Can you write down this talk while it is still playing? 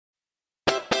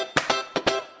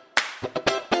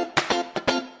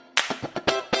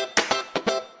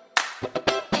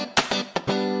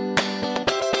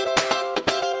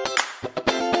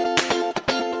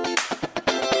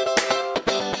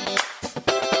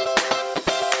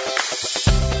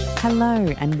Hello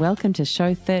and welcome to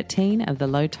show 13 of the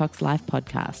Low Tox Life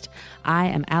podcast. I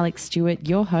am Alex Stewart,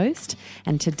 your host,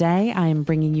 and today I am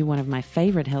bringing you one of my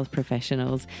favourite health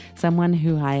professionals, someone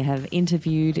who I have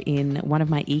interviewed in one of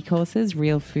my e-courses,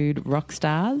 Real Food Rock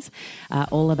Stars,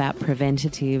 all about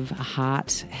preventative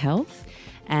heart health.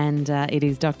 And it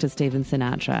is Dr. Stephen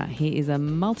Sinatra. He is a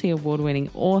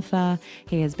multi-award-winning author.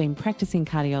 He has been practicing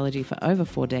cardiology for over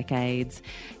 4 decades.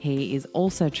 He is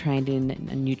also trained in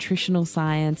nutritional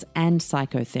science and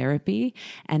psychotherapy,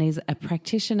 and is a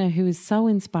practitioner who is so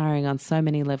inspiring on so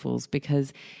many levels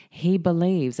because he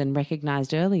believes and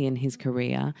recognized early in his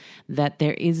career that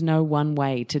there is no one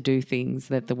way to do things,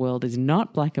 that the world is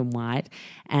not black and white,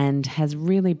 and has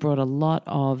really brought a lot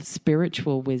of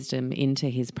spiritual wisdom into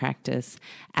his practice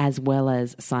as well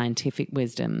as scientific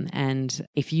wisdom. And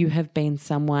if you have been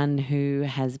someone who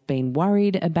has been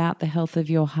worried about the health of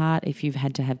your heart, if you've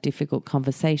had to have difficult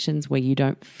conversations where you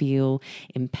don't feel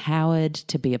empowered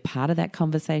to be a part of that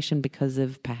conversation because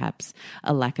of perhaps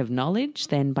a lack of knowledge,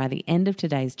 then by the end of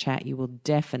today's chat, you will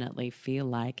definitely feel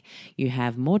like you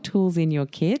have more tools in your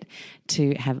kit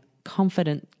to have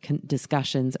confident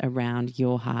discussions around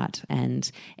your heart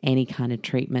and any kind of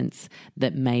treatments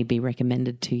that may be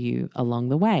recommended to you along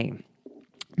the way.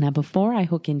 Now, before I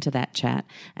hook into that chat,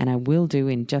 and I will do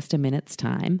in just a minute's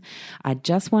time, I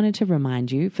just wanted to remind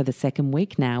you for the second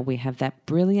week now, we have that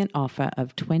brilliant offer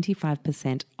of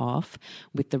 25% off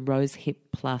with the Rose Hip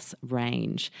Plus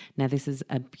range. Now, this is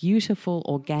a beautiful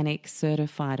organic,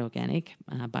 certified organic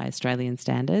by Australian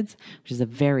standards, which is a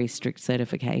very strict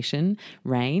certification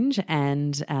range,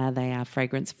 and they are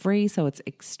fragrance free. So it's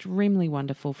extremely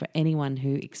wonderful for anyone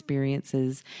who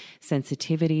experiences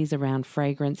sensitivities around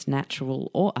fragrance, natural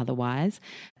or otherwise,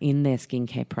 in their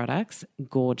skincare products.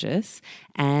 Gorgeous.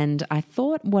 And I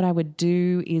thought what I would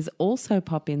do is also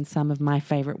pop in some of my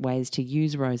favorite ways to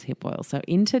use rose hip oil. So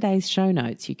in today's show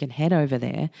notes, you can head over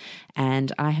there,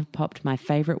 and I have popped my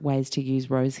favorite ways to use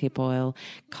rose hip oil,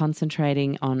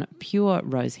 concentrating on pure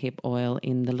rose hip oil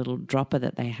in the little dropper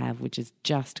that they have, which is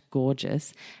just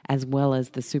gorgeous, as well as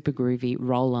the super groovy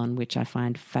roll-on, which I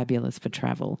find fabulous for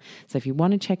travel. So if you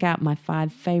want to check out my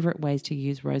 5 favorite ways to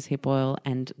use rose hip oil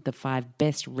and the 5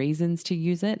 best reasons to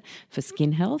use it for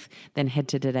skin health, then head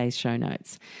to today's show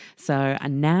notes. So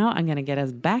now I'm going to get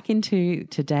us back into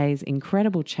today's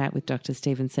incredible chat with Dr.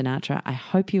 Stephen Sinatra. I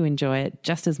hope you enjoy it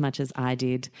just as much as I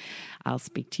did. I'll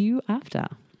speak to you after.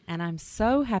 And I'm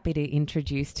so happy to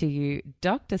introduce to you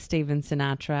Dr. Stephen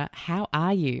Sinatra. How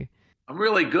are you? I'm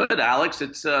really good, Alex.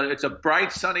 It's a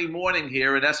bright, sunny morning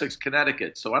here in Essex,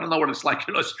 Connecticut. So I don't know what it's like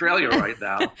in Australia right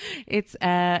now. It's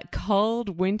a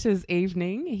cold winter's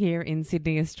evening here in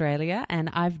Sydney, Australia, and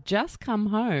I've just come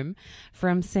home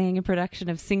from seeing a production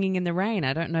of Singing in the Rain.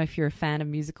 I don't know if you're a fan of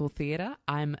musical theatre.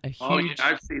 I'm a huge... Oh, yeah,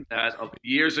 I've seen that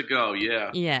years ago,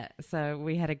 yeah. Yeah, so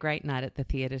we had a great night at the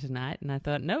theatre tonight, and I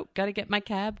thought, nope, got to get my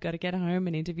cab, got to get home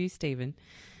and interview Stephen.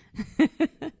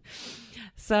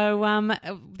 So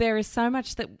there is so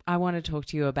much that I want to talk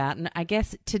to you about. And I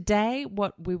guess today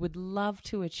what we would love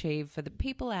to achieve for the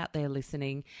people out there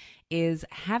listening is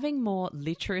having more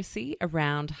literacy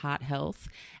around heart health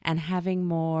and having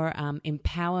more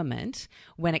empowerment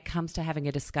when it comes to having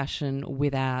a discussion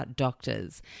with our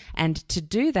doctors. And to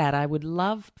do that, I would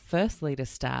love firstly to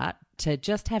start to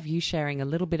just have you sharing a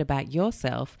little bit about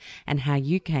yourself and how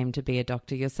you came to be a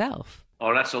doctor yourself.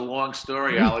 Oh, that's a long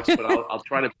story, Alex, but I'll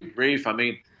try to be brief. I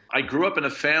mean, I grew up in a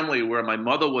family where my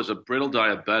mother was a brittle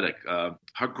diabetic.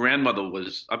 Her grandmother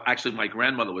was, actually my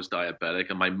grandmother was diabetic,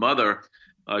 and my mother,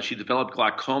 she developed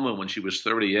glaucoma when she was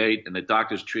 38, and the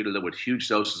doctors treated her with huge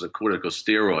doses of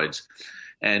corticosteroids.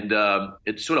 And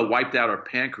it sort of wiped out her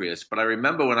pancreas. But I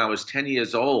remember when I was 10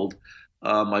 years old,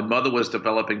 my mother was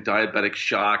developing diabetic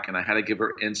shock, and I had to give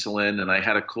her insulin, and I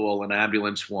had to call an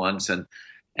ambulance once.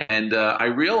 And I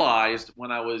realized when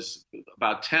I was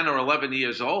about 10 or 11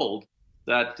 years old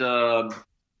that,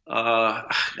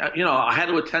 I had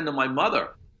to attend to my mother.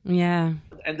 Yeah.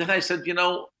 And then I said,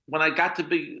 when I got to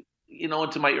be,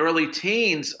 into my early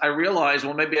teens, I realized,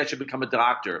 well, maybe I should become a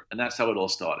doctor. And that's how it all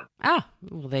started. Ah,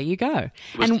 well, there you go.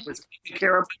 It was taking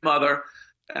care of my mother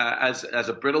as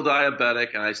a brittle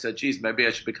diabetic. And I said, geez, maybe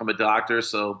I should become a doctor.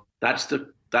 So that's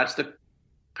the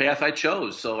path I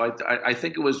chose. So I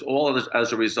think it was all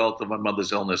as a result of my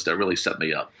mother's illness that really set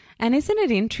me up. And isn't it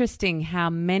interesting how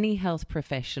many health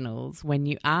professionals, when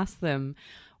you ask them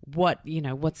what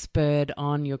spurred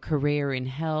on your career in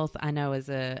health. I know as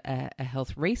a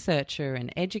health researcher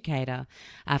and educator,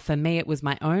 for me, it was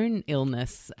my own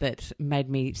illness that made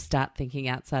me start thinking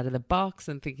outside of the box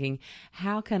and thinking,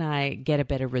 how can I get a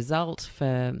better result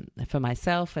for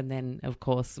myself? And then, of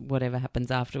course, whatever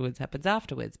happens afterwards happens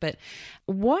afterwards. But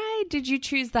why did you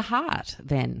choose the heart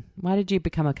then? Why did you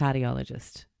become a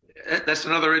cardiologist? That's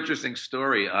another interesting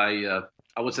story.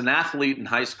 I was an athlete in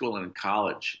high school and in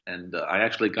college, and I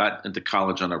actually got into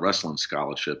college on a wrestling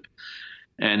scholarship.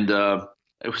 And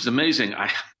it was amazing.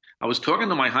 I was talking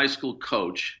to my high school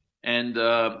coach, and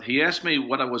he asked me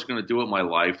what I was going to do with my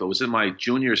life. It was in my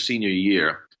senior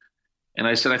year. And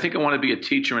I said, I think I want to be a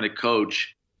teacher and a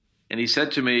coach. And he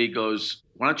said to me, he goes,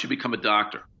 why don't you become a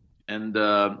doctor? And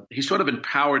he sort of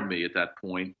empowered me at that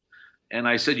point. And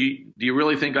I said, do you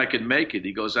really think I could make it?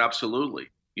 He goes, absolutely.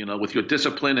 With your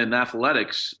discipline in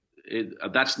athletics,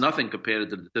 that's nothing compared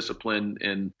to the discipline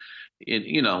in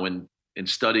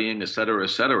studying, et cetera, et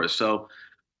cetera. So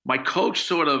my coach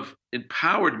sort of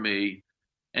empowered me.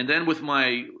 And then with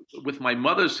my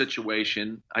mother's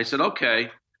situation, I said,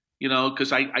 okay,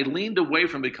 because I leaned away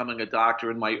from becoming a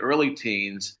doctor in my early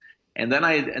teens. And then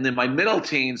in my middle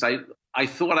teens, I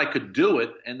thought I could do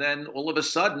it. And then all of a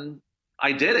sudden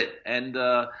I did it. And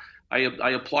I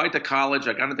applied to college.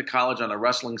 I got into college on a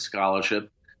wrestling scholarship.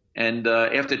 And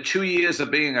after 2 years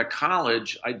of being at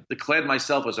college, I declared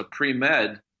myself as a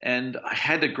pre-med, and I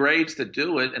had the grades to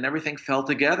do it, and everything fell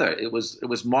together. It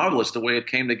was marvelous the way it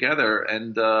came together,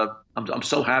 and I'm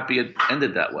so happy it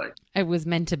ended that way. It was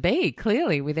meant to be,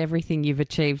 clearly, with everything you've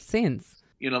achieved since.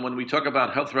 When we talk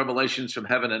about health revelations from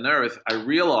heaven and earth, I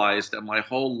realized that my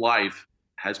whole life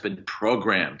has been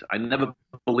programmed. I never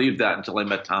believed that until I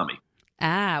met Tommy.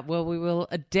 Well, we will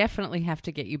definitely have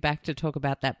to get you back to talk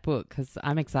about that book because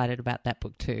I'm excited about that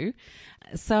book too.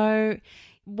 So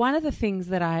one of the things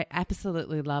that I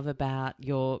absolutely love about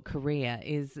your career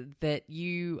is that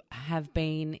you have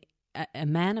been a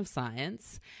man of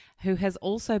science who has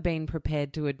also been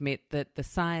prepared to admit that the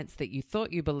science that you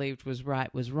thought you believed was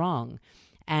right was wrong.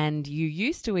 And you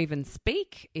used to even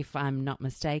speak, if I'm not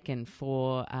mistaken,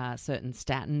 for certain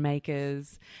statin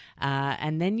makers,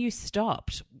 and then you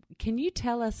stopped. Can you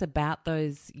tell us about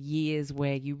those years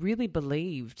where you really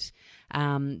believed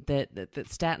that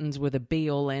statins were the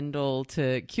be-all, end-all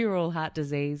to cure all heart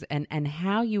disease, and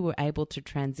how you were able to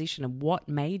transition and what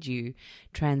made you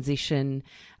transition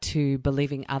to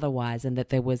believing otherwise and that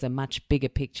there was a much bigger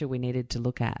picture we needed to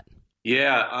look at?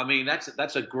 Yeah, I mean,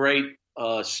 that's a great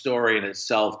story in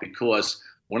itself, because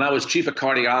when I was chief of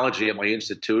cardiology at my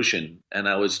institution, and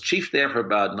I was chief there for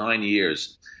about 9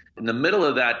 years, in the middle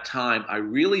of that time, I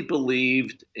really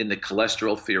believed in the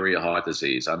cholesterol theory of heart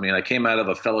disease. I mean, I came out of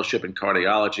a fellowship in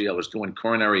cardiology. I was doing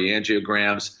coronary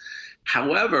angiograms.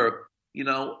 However,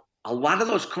 a lot of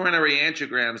those coronary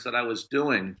angiograms that I was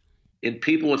doing in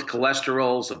people with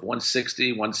cholesterols of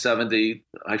 160, 170,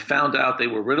 I found out they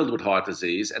were riddled with heart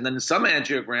disease. And then some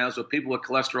angiograms with people with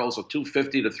cholesterols of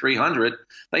 250 to 300,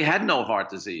 they had no heart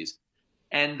disease.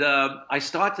 And I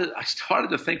started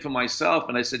to think for myself,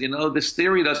 and I said, this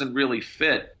theory doesn't really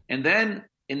fit. And then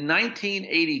in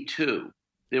 1982,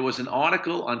 there was an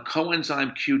article on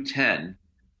coenzyme Q10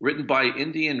 written by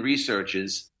Indian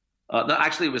researchers. No,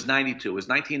 actually, it was 92. It was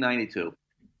 1992.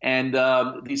 And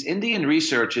these Indian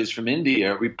researchers from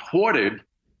India reported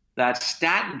that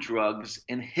statin drugs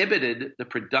inhibited the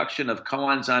production of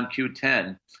coenzyme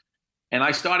Q10. And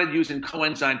I started using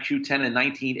coenzyme Q10 in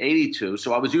 1982.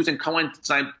 So I was using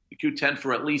coenzyme Q10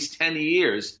 for at least 10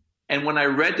 years. And when I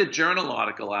read the journal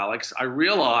article, Alex, I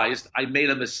realized I made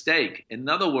a mistake. In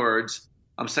other words,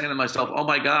 I'm saying to myself, oh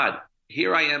my God,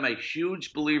 here I am, a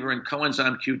huge believer in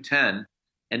coenzyme Q10,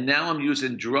 and now I'm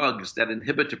using drugs that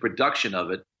inhibit the production of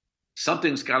it.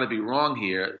 Something's got to be wrong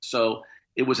here. So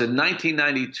it was in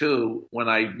 1992 when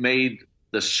I made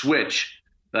the switch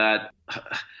that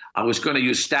I was going to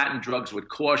use statin drugs with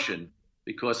caution,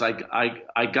 because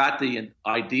I got the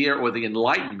idea or the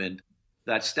enlightenment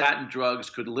that statin drugs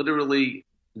could literally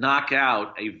knock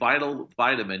out a vital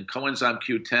vitamin, coenzyme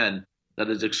Q10, that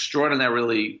is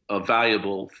extraordinarily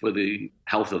valuable for the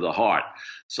health of the heart.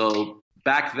 So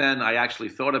back then, I actually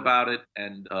thought about it,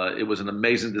 and it was an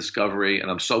amazing discovery.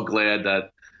 And I'm so glad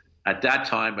that at that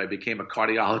time I became a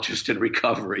cardiologist in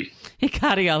recovery. A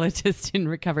cardiologist in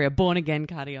recovery, a born-again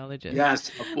cardiologist.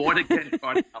 Yes, a born-again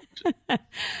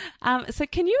cardiologist. So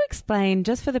can you explain,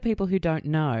 just for the people who don't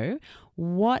know,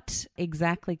 what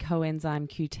exactly coenzyme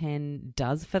Q10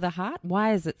 does for the heart?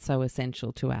 Why is it so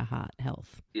essential to our heart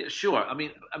health? Yeah, sure. I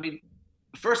mean,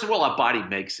 first of all, our body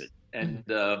makes it, and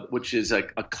which is a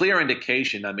clear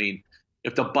indication. I mean,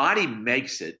 if the body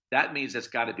makes it, that means it's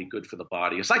got to be good for the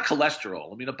body. It's like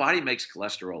cholesterol. I mean, the body makes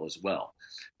cholesterol as well.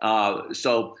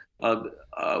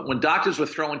 When doctors were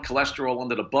throwing cholesterol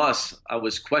under the bus, I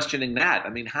was questioning that. I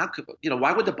mean, how could,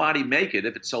 why would the body make it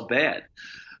if it's so bad?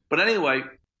 But anyway,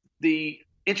 the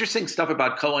interesting stuff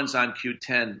about coenzyme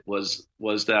Q10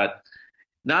 was that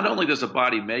not only does the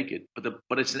body make it,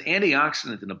 but it's an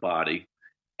antioxidant in the body,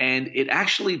 and it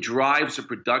actually drives the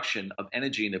production of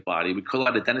energy in the body. We call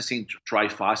it adenosine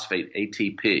triphosphate,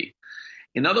 ATP.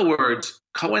 In other words,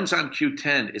 coenzyme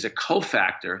Q10 is a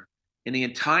cofactor in the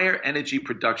entire energy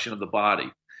production of the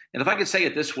body. And if I could say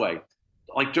it this way,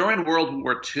 like during World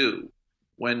War II,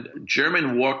 when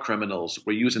German war criminals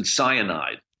were using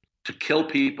cyanide to kill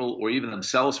people, or even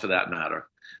themselves for that matter,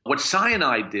 what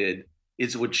cyanide did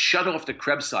is it would shut off the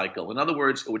Krebs cycle. In other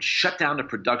words, it would shut down the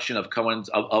production of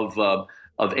ATP,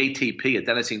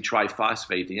 adenosine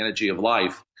triphosphate, the energy of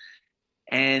life.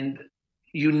 And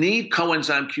you need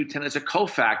coenzyme Q10 as a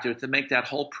cofactor to make that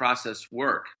whole process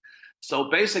work.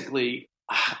 So basically,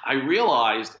 I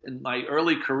realized in my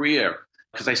early career,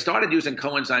 because I started using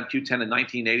coenzyme Q10 in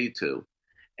 1982,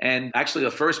 and actually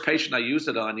the first patient I used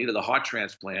it on needed a heart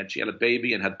transplant. She had a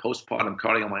baby and had postpartum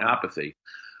cardiomyopathy.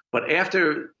 But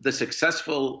after the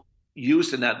successful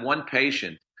use in that one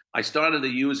patient, I started to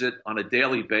use it on a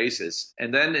daily basis.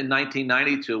 And then in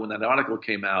 1992, when that article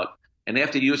came out, and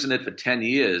after using it for 10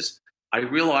 years, I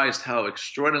realized how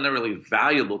extraordinarily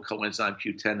valuable coenzyme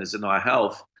Q10 is in our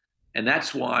health. And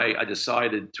that's why I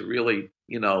decided to really,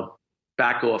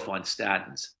 back off on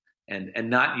statins and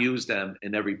not use them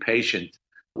in every patient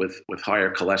with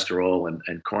higher cholesterol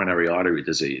and coronary artery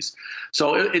disease.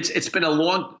 So it's been a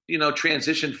long,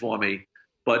 transition for me.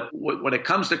 But when it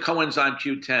comes to coenzyme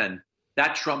Q10,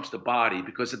 that trumps the body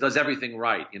because it does everything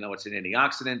right. It's an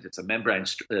antioxidant. It's a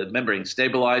membrane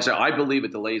stabilizer. I believe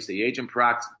it delays the aging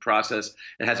process.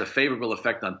 It has a favorable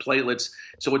effect on platelets.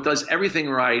 So it does everything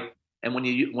right. And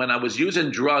when I was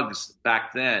using drugs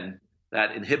back then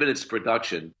that inhibit its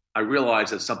production, I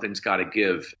realized that something's got to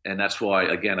give. And that's why,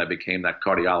 again, I became that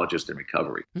cardiologist in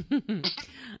recovery.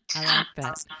 I like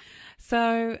that.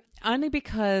 So only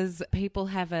because people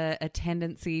have a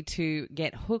tendency to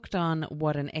get hooked on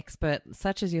what an expert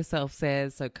such as yourself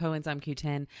says, so coenzyme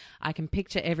Q10, I can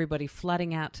picture everybody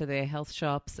flooding out to their health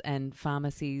shops and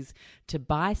pharmacies to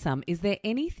buy some. Is there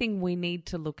anything we need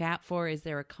to look out for? Is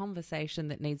there a conversation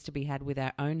that needs to be had with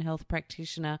our own health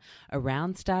practitioner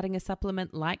around starting a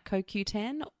supplement like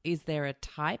CoQ10? Is there a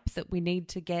type that we need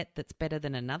to get that's better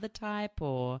than another type?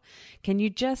 Or can you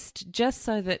just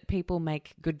so that people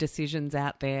make good decisions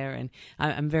out there? And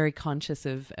I'm very conscious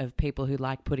of people who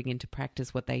like putting into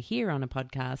practice what they hear on a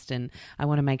podcast, and I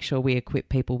want to make sure we equip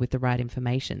people with the right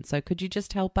information. So could you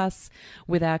just help us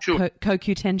with our Sure.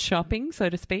 CoQ10 shopping, so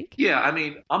to speak? Yeah, I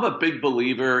mean, I'm a big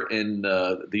believer in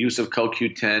the use of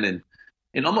CoQ10 and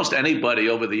in almost anybody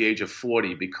over the age of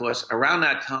 40, because around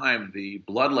that time, the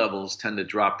blood levels tend to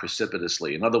drop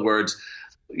precipitously. In other words,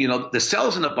 the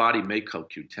cells in the body make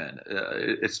CoQ10.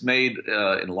 It's made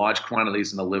in large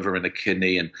quantities in the liver and the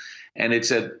kidney, and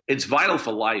it's vital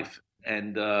for life.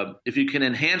 And if you can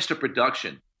enhance the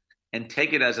production and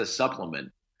take it as a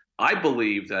supplement, I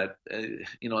believe that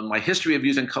in my history of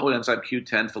using coenzyme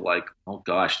Q10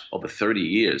 for over 30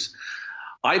 years,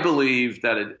 I believe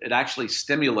that it actually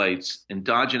stimulates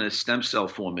endogenous stem cell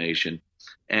formation,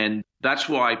 and that's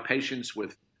why patients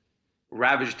with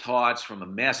ravaged hearts from a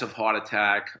massive heart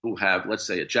attack who have, let's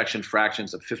say, ejection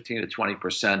fractions of 15 to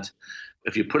 20%,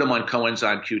 if you put them on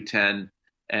coenzyme Q10,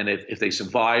 and if they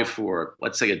survive for,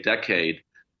 let's say, a decade,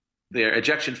 their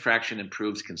ejection fraction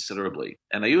improves considerably.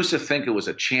 And I used to think it was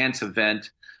a chance event,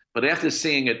 but after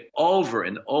seeing it over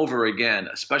and over again,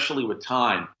 especially with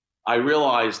time, I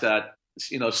realized that,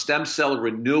 stem cell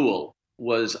renewal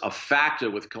was a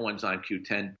factor with coenzyme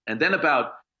Q10. And then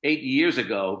about 8 years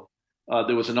ago,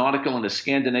 there was an article in the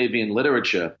Scandinavian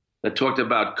literature that talked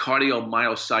about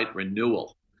cardiomyocyte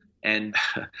renewal. And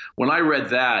when I read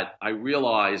that, I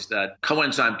realized that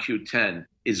coenzyme Q10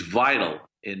 is vital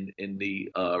in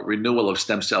the renewal of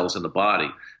stem cells in the body.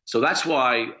 So that's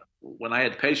why when I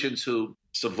had patients who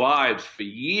survived for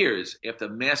years after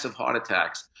massive heart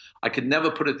attacks, I could never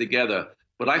put it together.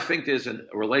 But I think there's a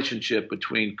relationship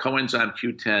between coenzyme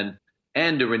Q10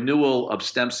 and the renewal of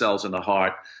stem cells in the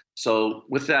heart. So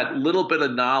with that little bit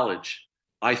of knowledge,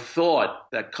 I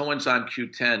thought that coenzyme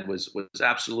Q10 was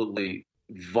absolutely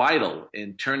vital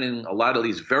in turning a lot of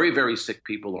these very, very sick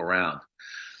people around.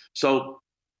 So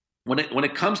when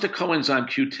it comes to coenzyme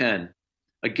Q10,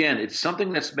 again, it's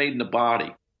something that's made in the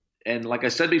body. And like I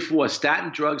said before,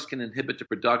 statin drugs can inhibit the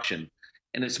production.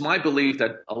 And it's my belief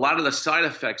that a lot of the side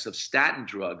effects of statin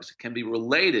drugs can be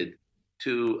related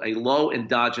to a low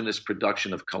endogenous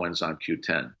production of coenzyme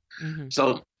Q10. Mm-hmm.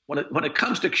 So when it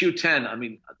comes to Q10, I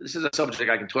mean, this is a subject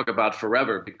I can talk about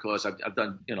forever because I've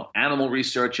done animal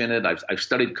research in it. I've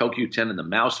studied CoQ10 in the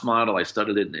mouse model. I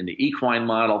studied it in the equine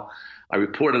model. I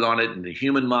reported on it in the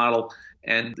human model.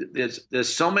 And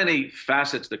there's so many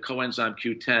facets to coenzyme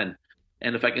Q10.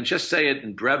 And if I can just say it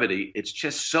in brevity, it's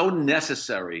just so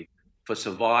necessary for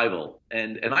survival.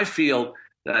 And I feel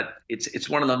that it's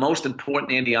one of the most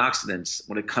important antioxidants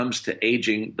when it comes to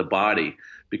aging the body,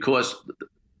 because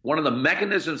one of the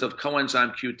mechanisms of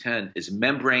coenzyme Q10 is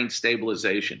membrane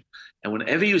stabilization. And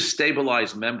whenever you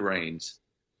stabilize membranes,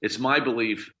 it's my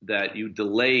belief that you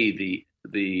delay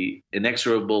the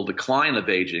inexorable decline of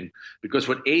aging, because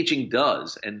what aging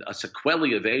does, and a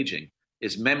sequelae of aging,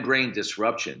 is membrane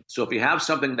disruption. So if you have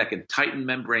something that can tighten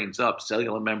membranes up,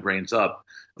 cellular membranes up,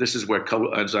 this is where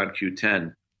coenzyme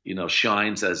Q10,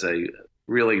 shines as a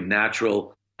really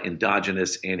natural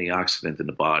endogenous antioxidant in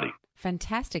the body.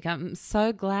 Fantastic. I'm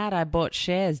so glad I bought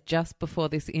shares just before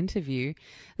this interview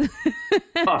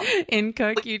in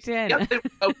CoQ10. Yeah,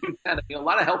 CoQ10. I mean, a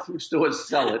lot of health food stores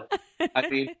sell it. I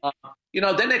mean,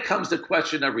 then it comes the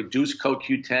question of reduced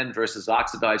CoQ10 versus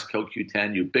oxidized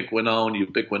CoQ10, ubiquinone,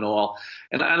 ubiquinol.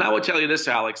 And I would tell you this,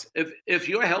 Alex, if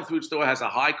your health food store has a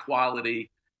high quality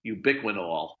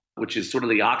ubiquinol, which is sort of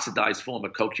the oxidized form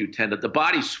of CoQ10, that the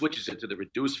body switches it to the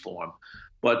reduced form.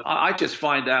 But I just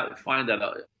find that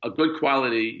a good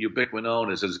quality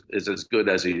ubiquinone is as good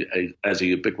as a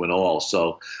ubiquinol.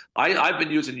 So I've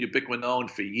been using ubiquinone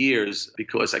for years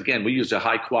because, again, we use a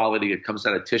high quality. It comes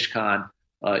out of Tishcon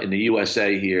in the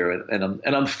USA here, and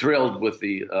I'm thrilled with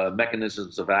the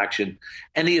mechanisms of action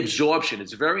and the absorption.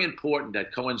 It's very important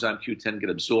that coenzyme Q10 get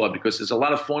absorbed, because there's a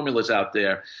lot of formulas out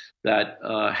there that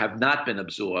have not been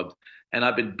absorbed. And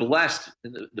I've been blessed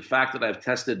in the fact that I've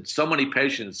tested so many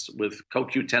patients with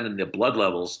CoQ10 in their blood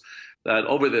levels that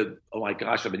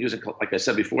I've been using, like I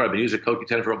said before, I've been using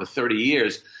CoQ10 for over 30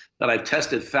 years, that I've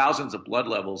tested thousands of blood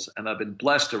levels. And I've been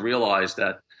blessed to realize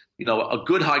that, a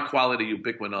good high quality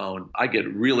ubiquinone, I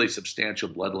get really substantial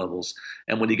blood levels.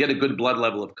 And when you get a good blood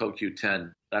level of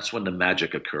CoQ10, that's when the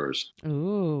magic occurs.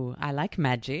 Ooh, I like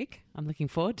magic. I'm looking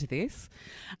forward to this.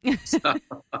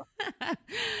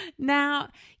 Now,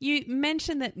 you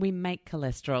mentioned that we make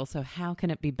cholesterol, so how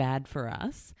can it be bad for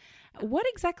us? What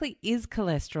exactly is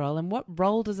cholesterol, and what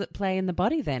role does it play in the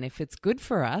body then? If it's good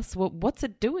for us, what's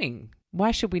it doing?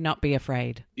 Why should we not be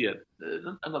afraid? Yeah,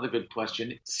 another good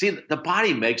question. See, the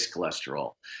body makes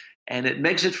cholesterol, and it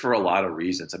makes it for a lot of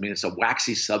reasons. I mean, it's a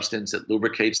waxy substance. It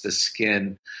lubricates the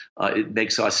skin. It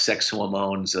makes our sex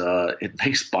hormones. It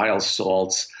makes bile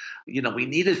salts. We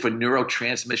need it for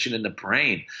neurotransmission in the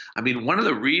brain. I mean, one of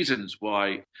the reasons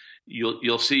why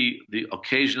you'll see the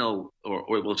occasional, or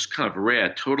it's kind of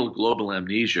rare, total global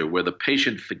amnesia, where the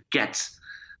patient forgets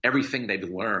everything they've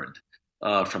learned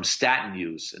from statin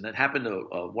use. And that happened to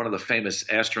one of the famous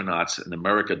astronauts in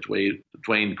America, Dwayne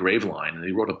Graveline, and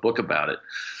he wrote a book about it.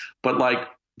 But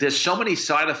there's so many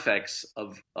side effects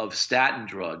of statin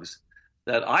drugs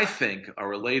that I think are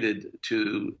related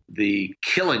to the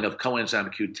killing of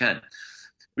coenzyme Q10.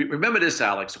 Remember this,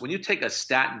 Alex, when you take a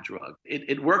statin drug,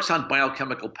 it works on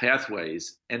biochemical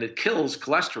pathways and it kills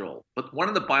cholesterol. But one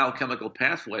of the biochemical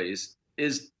pathways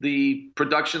is the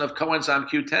production of coenzyme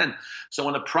Q10. So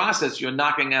in the process, you're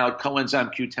knocking out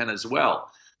coenzyme Q10 as well.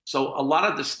 So a lot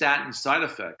of the statin side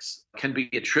effects can be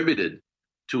attributed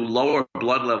to lower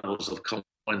blood levels of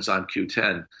coenzyme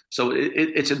Q10. So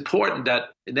it's important that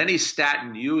in any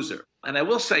statin user, and I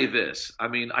will say this, I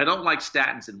mean, I don't like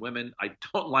statins in women. I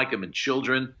don't like them in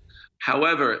children.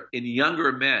 However, in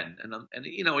younger men, and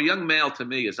a young male to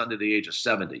me is under the age of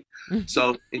 70.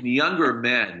 So in younger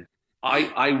men,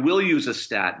 I will use a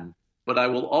statin, but I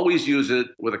will always use it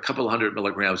with a couple hundred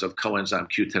milligrams of coenzyme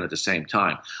Q10 at the same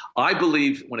time. I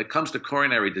believe when it comes to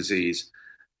coronary disease,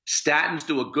 statins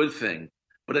do a good thing,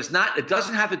 but it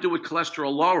doesn't have to do with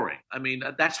cholesterol lowering. I mean,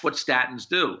 that's what statins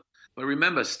do. But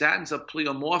remember, statins are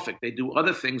pleomorphic. They do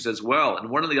other things as well. And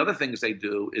one of the other things they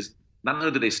do is not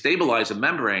only do they stabilize a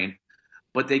membrane,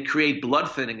 but they create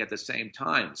blood thinning at the same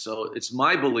time. So it's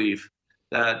my belief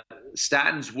that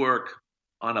statins work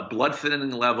on a blood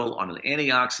thinning level, on an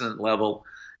antioxidant level,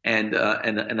 and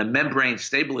a membrane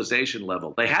stabilization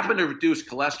level. They happen to reduce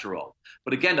cholesterol.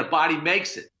 But again, the body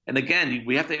makes it. And again,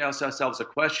 we have to ask ourselves a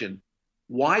question.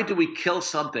 Why do we kill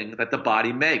something that the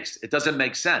body makes? It doesn't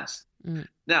make sense. Mm.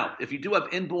 Now, if you do have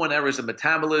inborn errors in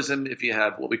metabolism, if you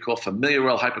have what we call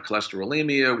familial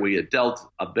hypercholesterolemia, where you're dealt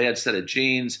a bad set of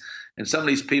genes, and some of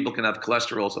these people can have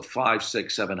cholesterols of 5,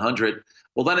 6, 700,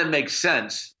 well, then it makes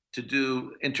sense to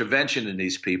do intervention in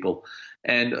these people.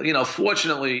 And,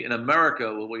 fortunately in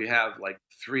America, where we have like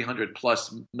 300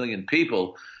 plus million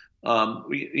people,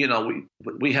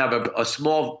 we have a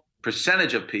small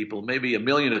percentage of people, maybe a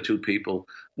million or two people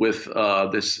with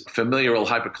this familial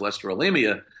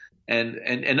hypercholesterolemia.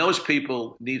 And those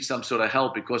people need some sort of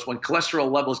help, because when cholesterol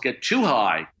levels get too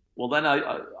high, well, then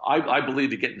I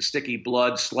believe you're getting sticky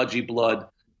blood, sludgy blood,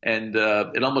 and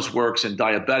it almost works in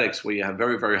diabetics where you have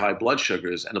very, very high blood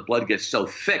sugars, and the blood gets so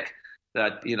thick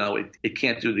that it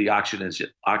can't do the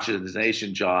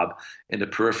oxygenation job in the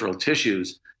peripheral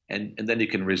tissues, and then you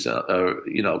can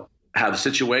have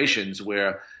situations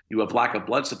where you have lack of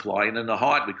blood supply, and in the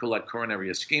heart we call that coronary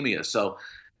ischemia. So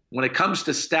when it comes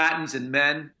to statins in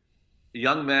men,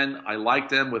 young men, I like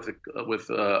them with a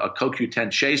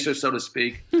CoQ10 chaser, so to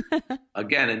speak.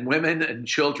 Again, in women and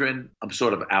children, I'm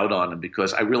sort of out on them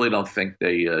because I really don't think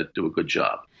they do a good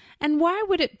job. And why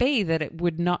would it be that it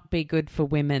would not be good for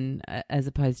women as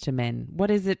opposed to men? What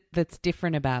is it that's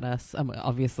different about us?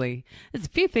 Obviously, there's a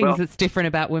few things that's different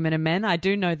about women and men. I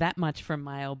do know that much from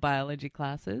my old biology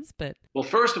classes, but... Well,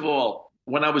 first of all,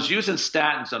 when I was using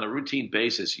statins on a routine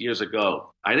basis years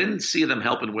ago, I didn't see them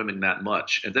helping women that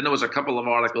much. And then there was a couple of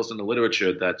articles in the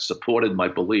literature that supported my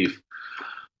belief.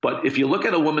 But if you look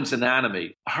at a woman's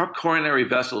anatomy, her coronary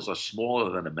vessels are smaller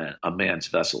than a man's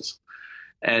vessels.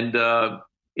 And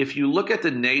if you look at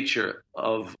the nature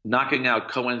of knocking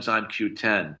out coenzyme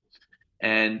Q10,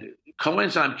 and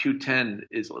coenzyme Q10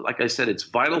 is, like I said, it's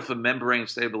vital for membrane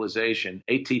stabilization,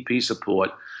 ATP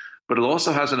support, but it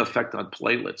also has an effect on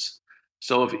platelets.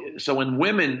 So in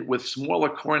women with smaller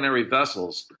coronary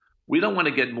vessels, we don't want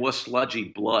to get more sludgy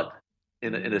blood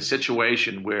in a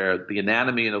situation where the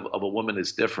anatomy of a woman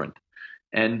is different.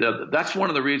 And that's one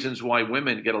of the reasons why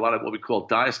women get a lot of what we call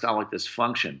diastolic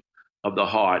dysfunction of the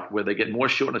heart, where they get more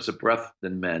shortness of breath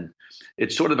than men.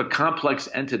 It's sort of a complex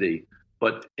entity,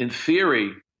 but in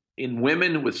theory, in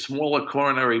women with smaller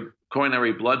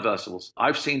coronary blood vessels,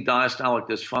 I've seen diastolic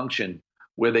dysfunction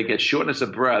where they get shortness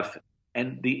of breath,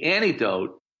 and the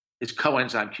antidote is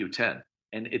coenzyme Q10.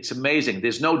 And it's amazing.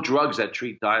 There's no drugs that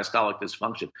treat diastolic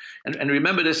dysfunction. And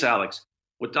remember this, Alex,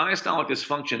 what diastolic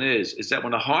dysfunction is that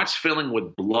when the heart's filling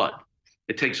with blood,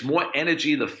 it takes more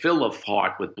energy to fill a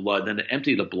heart with blood than to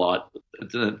empty the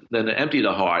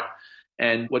heart.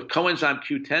 And what coenzyme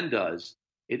Q10 does,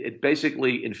 it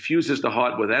basically infuses the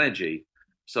heart with energy.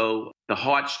 So the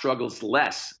heart struggles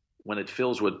less when it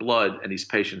fills with blood, and these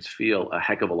patients feel a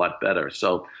heck of a lot better.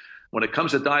 So when it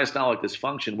comes to diastolic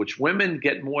dysfunction, which women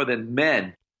get more than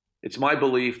men, it's my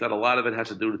belief that a lot of it has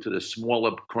to do to the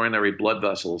smaller coronary blood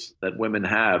vessels that women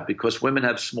have, because women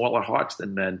have smaller hearts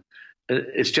than men.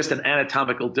 It's just an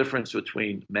anatomical difference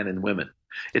between men and women.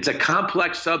 It's a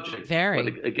complex subject. Very.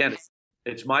 But again,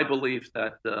 it's my belief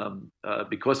that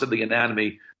because of the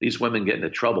anatomy, these women get into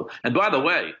trouble. And by the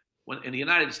way, in the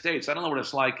United States, I don't know what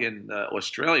it's like in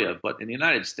Australia, but in the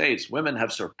United States, women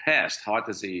have surpassed heart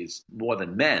disease more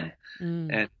than men.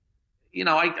 And,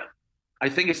 I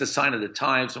think it's a sign of the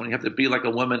times when you have to be like a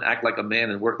woman, act like a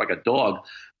man, and work like a dog.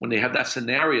 When they have that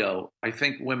scenario, I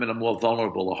think women are more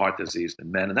vulnerable to heart disease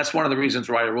than men. And that's one of the reasons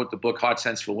why I wrote the book Heart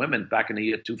Sense for Women back in the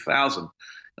year 2000,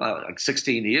 like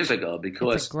 16 years ago.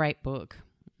 Because it's a great book.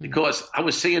 Because I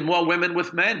was seeing more women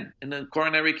with men in the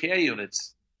coronary care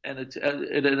units. And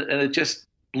it just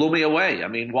blew me away. I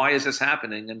mean, why is this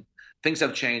happening? And things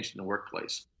have changed in the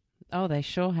workplace. Oh, they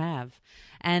sure have.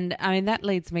 And I mean, that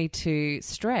leads me to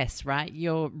stress, right?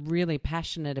 You're really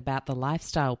passionate about the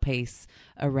lifestyle piece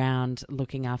around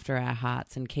looking after our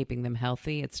hearts and keeping them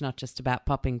healthy. It's not just about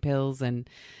popping pills and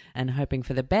hoping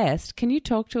for the best. Can you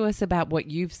talk to us about what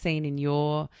you've seen in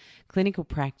your clinical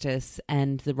practice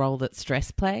and the role that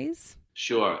stress plays?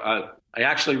 Sure. I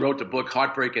actually wrote the book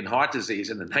Heartbreak and Heart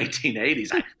Disease in the 1980s.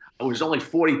 I was only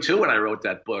 42 when I wrote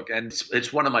that book, and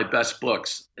it's one of my best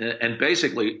books. And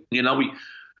basically,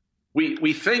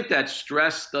 we think that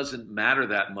stress doesn't matter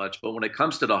that much, but when it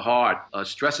comes to the heart,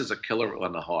 stress is a killer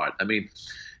on the heart. I mean,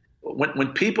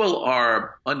 when people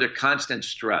are under constant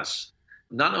stress,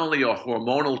 not only are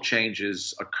hormonal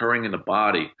changes occurring in the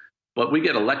body, but we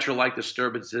get electrolyte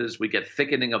disturbances, we get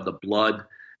thickening of the blood,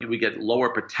 we get lower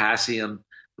potassium.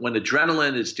 When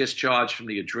adrenaline is discharged from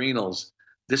the adrenals,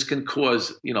 this can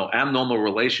cause, abnormal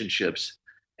relationships.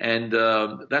 And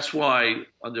that's why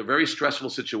under very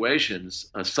stressful situations,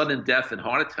 a sudden death and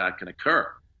heart attack can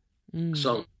occur.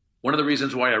 So one of the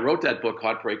reasons why I wrote that book,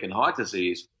 Heartbreak and Heart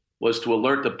Disease, was to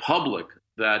alert the public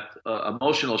that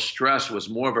emotional stress was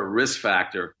more of a risk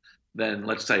factor than,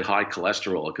 let's say, high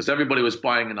cholesterol, because everybody was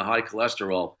buying into high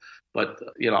cholesterol. But,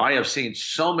 I have seen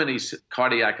so many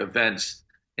cardiac events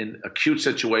in acute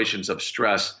situations of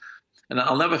stress. And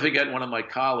I'll never forget one of my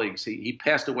colleagues. He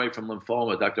passed away from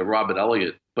lymphoma, Dr. Robert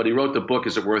Elliott, but he wrote the book,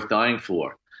 Is It Worth Dying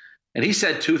For? And he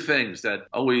said two things that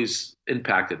always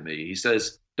impacted me. He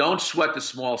says, don't sweat the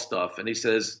small stuff. And he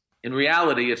says, in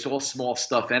reality, it's all small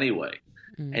stuff anyway.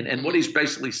 Mm-hmm. And what he's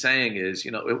basically saying is,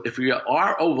 if you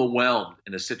are overwhelmed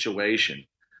in a situation,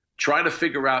 try to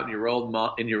figure out in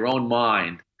your own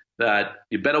mind that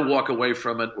you better walk away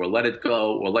from it or let it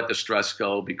go or let the stress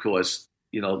go, because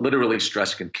literally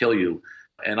stress can kill you.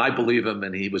 And I believe him,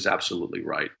 and he was absolutely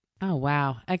right. Oh,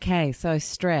 wow. Okay. So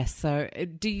stress. So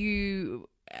do you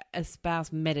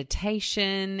espouse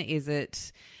meditation? Is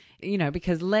it,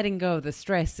 because letting go of the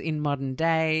stress in modern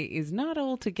day is not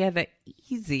altogether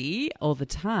easy all the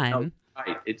time.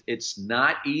 No, right. It's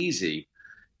not easy.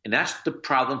 And that's the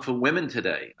problem for women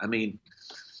today. I mean,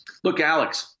 look,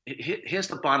 Alex, here's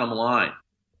the bottom line.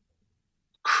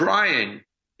 Crying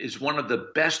is one of the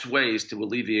best ways to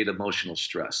alleviate emotional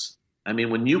stress. I mean,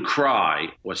 when you cry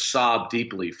or sob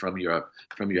deeply from your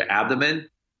abdomen,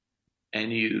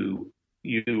 and you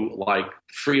like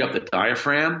free up the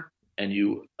diaphragm and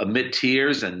you emit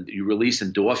tears and you release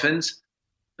endorphins,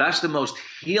 that's the most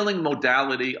healing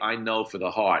modality I know for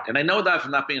the heart. And I know that from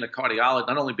not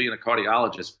only being a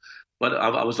cardiologist, but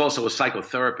I was also a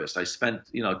psychotherapist. I spent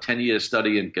 10 years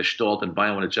studying Gestalt and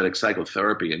bioenergetic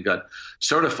psychotherapy and got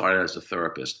certified as a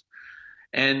therapist.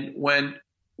 And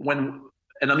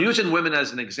and I'm using women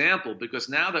as an example because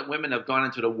now that women have gone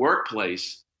into the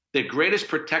workplace, their greatest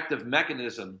protective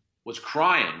mechanism was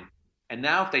crying. And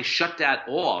now if they shut that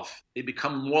off, they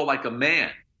become more like a man.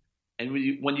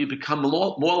 And when you become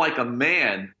more like a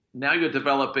man, now you're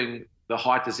developing the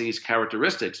heart disease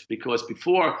characteristics, because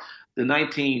before the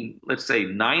 90s,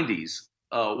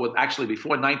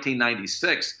 before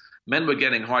 1996, men were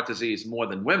getting heart disease more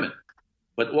than women.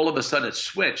 But all of a sudden it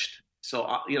switched. So,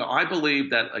 I believe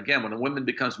that, again, when a woman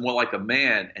becomes more like a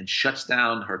man and shuts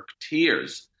down her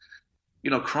tears,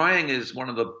 crying is one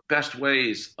of the best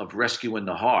ways of rescuing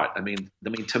the heart. I mean,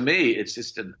 to me, it's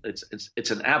just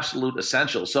it's an absolute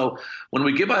essential. So when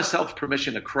we give ourselves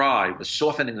permission to cry, we're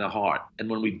softening the heart. And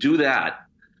when we do that,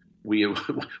 we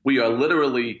are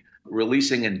literally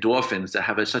releasing endorphins that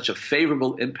have such a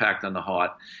favorable impact on the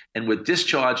heart. And we're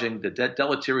discharging the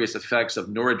deleterious effects of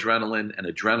noradrenaline and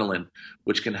adrenaline,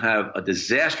 which can have a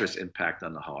disastrous impact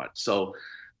on the heart. So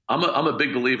I'm a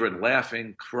big believer in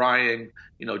laughing, crying,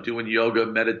 doing yoga,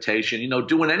 meditation,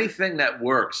 doing anything that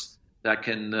works that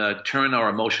can turn our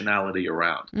emotionality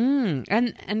around.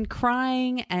 And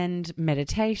crying and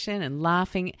meditation and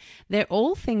laughing, they're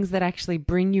all things that actually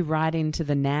bring you right into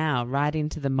the now, right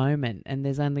into the moment. And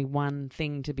there's only one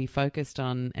thing to be focused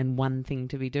on and one thing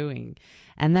to be doing.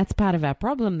 And that's part of our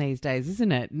problem these days,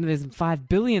 isn't it? There's 5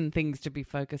 billion things to be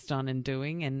focused on and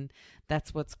doing, and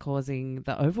that's what's causing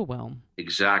the overwhelm.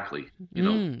 Exactly.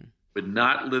 We're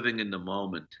not living in the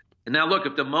moment. And now look,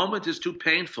 if the moment is too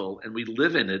painful and we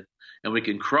live in it and we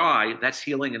can cry, that's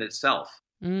healing in itself.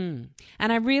 And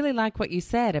I really like what you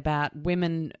said about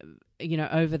women,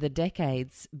 over the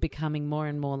decades becoming more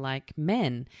and more like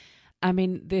men. I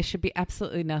mean, there should be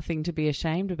absolutely nothing to be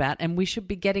ashamed about, and we should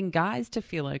be getting guys to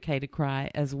feel okay to cry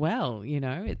as well.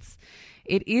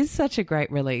 It is such a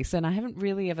great release, and I haven't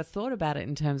really ever thought about it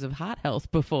in terms of heart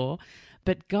health before.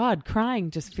 But God, crying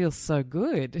just feels so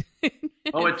good.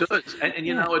 Oh, it does. And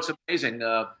it's amazing.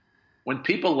 When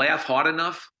people laugh hard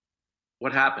enough,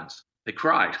 what happens? They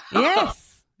cry.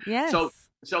 Yes. Yes.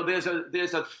 So there's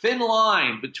a thin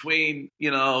line between,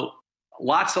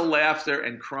 lots of laughter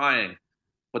and crying.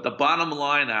 But the bottom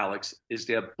line, Alex, is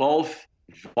they're both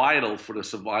vital for the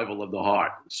survival of the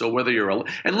heart. So whether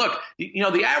and look,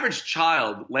 the average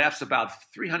child laughs about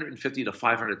 350 to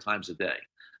 500 times a day.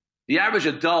 The average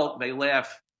adult may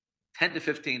laugh 10 to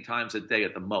 15 times a day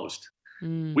at the most.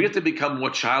 We have to become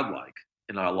more childlike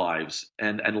in our lives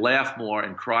and laugh more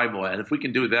and cry more. And if we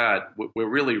can do that, we're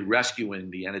really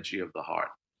rescuing the energy of the heart.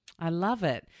 I love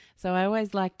it. So I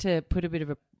always like to put a bit of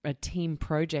a team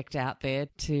project out there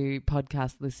to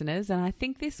podcast listeners. And I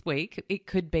think this week it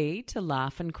could be to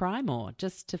laugh and cry more,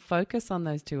 just to focus on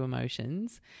those two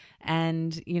emotions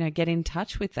and, get in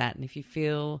touch with that. And if you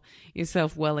feel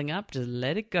yourself welling up, just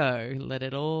let it go, let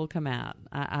it all come out.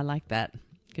 I like that.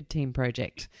 Good team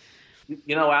project.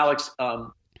 Alex,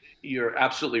 you're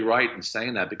absolutely right in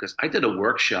saying that, because I did a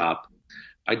workshop.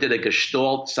 I did a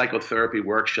Gestalt psychotherapy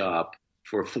workshop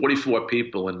for 44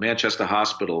 people in Manchester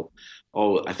Hospital.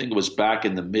 I think it was back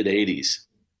in the mid-'80s.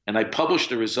 and I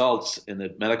published the results in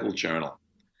the medical journal.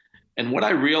 And what I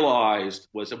realized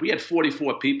was that we had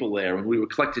 44 people there, and we were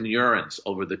collecting urines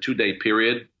over the 2-day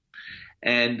period.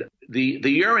 And the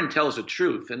urine tells the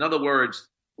truth. In other words,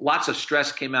 lots of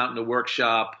stress came out in the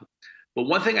workshop. But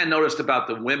one thing I noticed about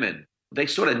the women, they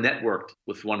sort of networked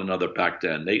with one another back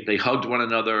then. They hugged one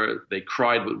another. They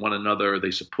cried with one another.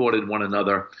 They supported one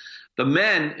another. The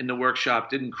men in the workshop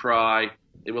didn't cry.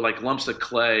 They were like lumps of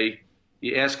clay.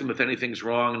 You ask them if anything's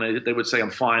wrong, and they would say, I'm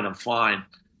fine, I'm fine.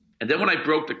 And then when I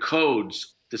broke the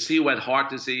codes to see who had heart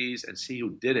disease and see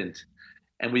who didn't,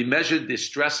 and we measured the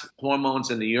stress hormones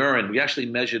in the urine, we actually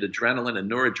measured adrenaline and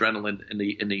noradrenaline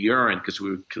in the urine because we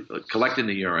were collecting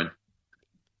the urine.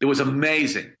 It was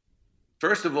amazing.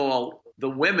 First of all, the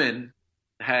women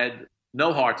had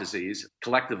no heart disease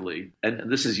collectively,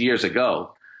 and this is years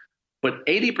ago, but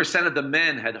 80% of the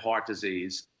men had heart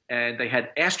disease, and they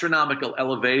had astronomical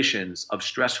elevations of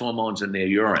stress hormones in their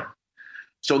urine.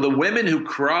 So the women who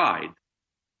cried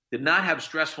did not have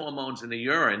stress hormones in the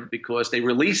urine because they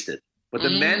released it. But the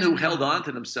men who held on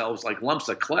to themselves like lumps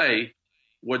of clay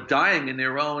were dying in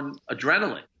their own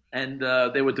adrenaline. And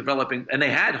they were developing, and they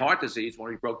had heart disease when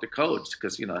we broke the codes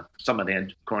because, some of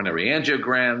the coronary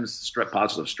angiograms,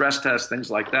 positive stress tests,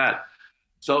 things like that.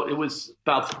 So it was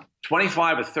about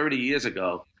 25 or 30 years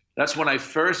ago. That's when I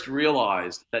first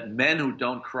realized that men who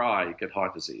don't cry get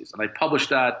heart disease. And I published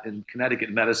that in Connecticut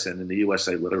Medicine in the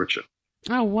USA Literature.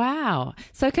 Oh, wow.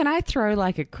 So can I throw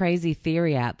like a crazy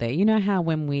theory out there? You know how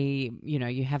when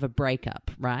you have a breakup,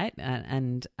 right?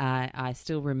 And I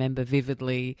still remember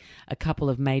vividly a couple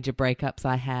of major breakups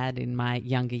I had in my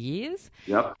younger years.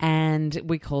 Yep. And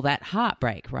we call that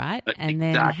heartbreak, right? And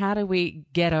then how do we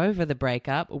get over the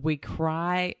breakup? We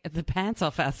cry the pants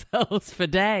off ourselves for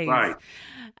days. Right.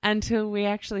 Until we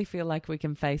actually feel like we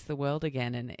can face the world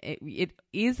again. And it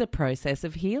is a process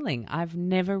of healing. I've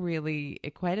never really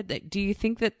equated that. Do you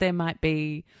think that there might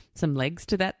be some legs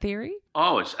to that theory?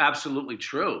 Oh, it's absolutely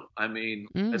true. I mean,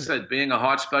 I said, being a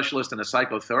heart specialist and a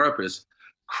psychotherapist,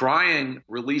 crying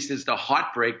releases the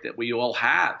heartbreak that we all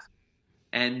have.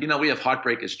 And, we have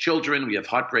heartbreak as children. We have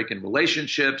heartbreak in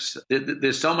relationships.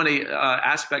 There's so many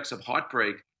aspects of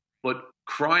heartbreak, but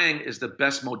crying is the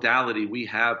best modality we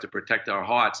have to protect our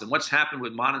hearts. And what's happened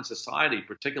with modern society,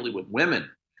 particularly with women,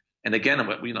 and again,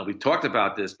 we talked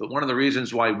about this, but one of the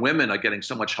reasons why women are getting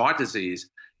so much heart disease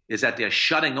is that they're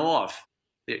shutting off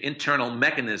their internal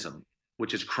mechanism,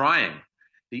 which is crying.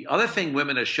 The other thing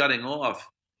women are shutting off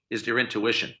is their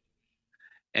intuition.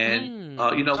 And,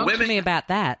 Talk women. to me about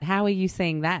that. How are you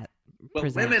seeing that?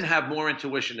 Well, women have more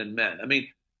intuition than men. I mean,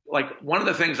 like one of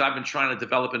the things I've been trying to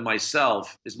develop in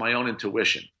myself is my own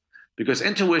intuition, because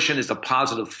intuition is a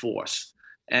positive force.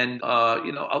 And,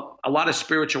 a lot of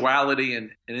spirituality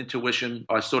and intuition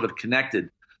are sort of connected.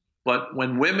 But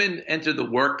when women enter the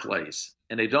workplace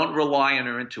and they don't rely on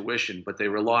their intuition, but they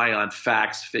rely on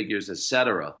facts, figures,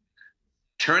 etc.,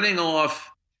 turning off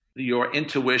your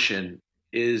intuition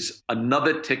is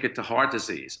another ticket to heart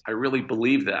disease. I really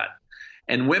believe that.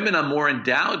 And women are more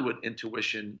endowed with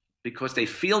intuition because they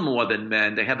feel more than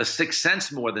men. They have a sixth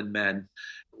sense more than men.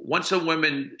 Once a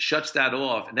woman shuts that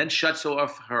off and then shuts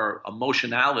off her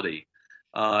emotionality,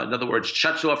 in other words,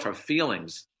 shuts off her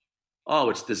feelings,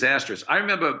 it's disastrous. I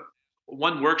remember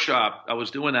one workshop I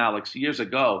was doing, Alex, years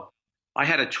ago. I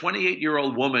had a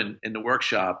 28-year-old woman in the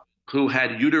workshop who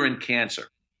had uterine cancer.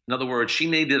 In other words, she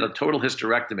needed a total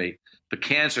hysterectomy for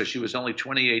cancer. She was only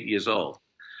 28 years old.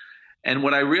 And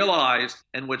what I realized,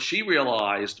 and what she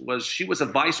realized, was she was a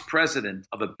vice president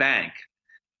of a bank,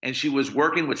 and she was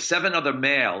working with 7 other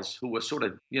males who were sort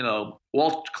of,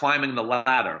 all climbing the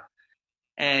ladder.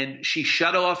 And she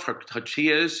shut off her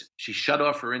tears. She shut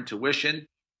off her intuition.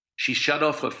 She shut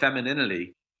off her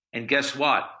femininity. And guess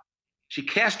what? She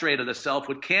castrated herself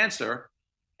with cancer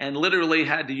and literally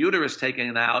had the uterus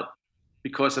taken out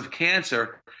because of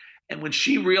cancer. And when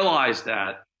she realized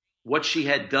that, what she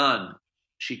had done,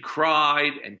 she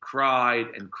cried and cried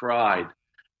and cried.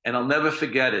 And I'll never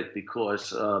forget it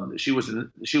because she was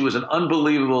an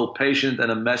unbelievable patient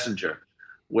and a messenger,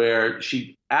 where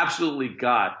she absolutely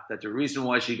got that the reason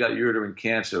why she got uterine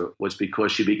cancer was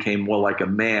because she became more like a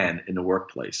man in the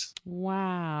workplace.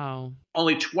 Wow.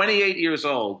 Only 28 years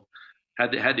old,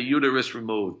 had the uterus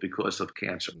removed because of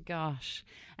cancer. Gosh.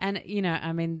 And,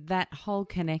 that whole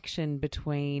connection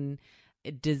between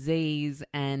disease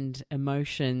and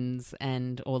emotions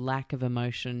or lack of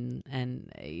emotion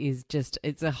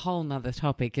it's a whole nother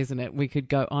topic, isn't it? We could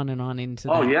go on and on into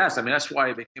that. Oh, yes. I mean, that's why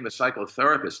I became a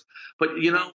psychotherapist. But,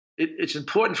 it's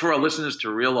important for our listeners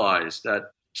to realize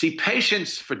that,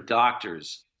 patients for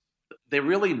doctors, they're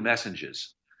really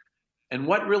messengers. And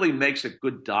what really makes a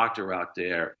good doctor out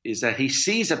there is that he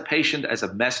sees a patient as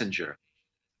a messenger.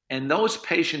 And those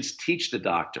patients teach the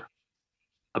doctor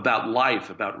about life,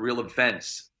 about real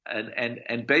events.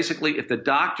 And basically, if the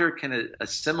doctor can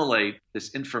assimilate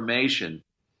this information,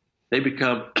 they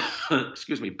become,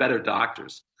 excuse me, better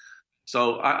doctors.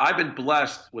 So I've been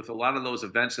blessed with a lot of those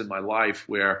events in my life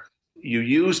where you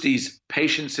use these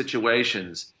patient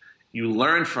situations, you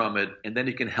learn from it, and then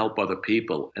you can help other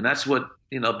people. And that's what,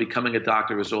 becoming a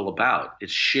doctor is all about.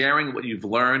 It's sharing what you've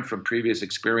learned from previous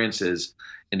experiences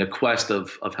in the quest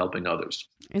of helping others.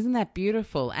 Isn't that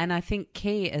beautiful? And I think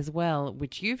key as well,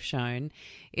 which you've shown,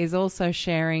 is also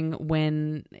sharing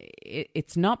when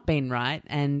it's not been right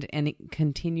and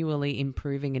continually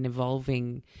improving and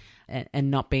evolving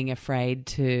and not being afraid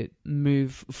to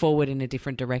move forward in a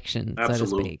different direction, Absolutely.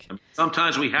 So to speak.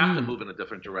 Sometimes we have to move in a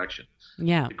different direction.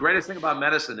 Yeah. The greatest thing about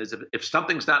medicine is if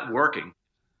something's not working,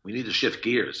 we need to shift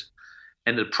gears.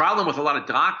 And the problem with a lot of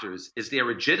doctors is their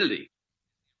rigidity.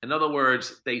 In other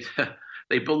words, they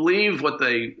believe what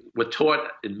they were taught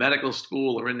in medical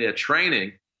school or in their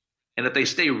training, and if they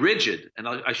stay rigid, and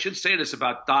I should say this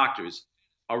about doctors,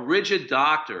 a rigid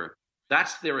doctor,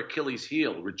 that's their Achilles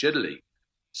heel, rigidity.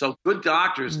 So good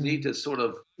doctors need to sort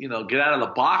of, get out of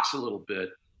the box a little bit,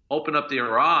 open up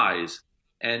their eyes,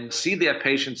 and see their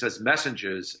patients as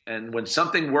messengers. And when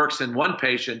something works in one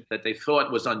patient that they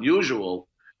thought was unusual,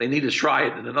 they need to try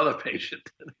it in another patient.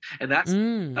 And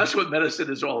that's what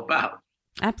medicine is all about.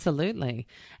 Absolutely.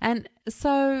 And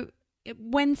so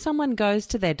when someone goes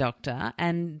to their doctor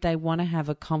and they want to have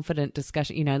a confident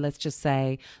discussion, let's just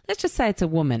say it's a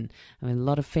woman. I mean, a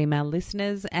lot of female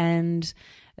listeners, and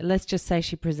let's just say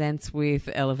she presents with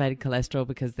elevated cholesterol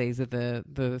because these are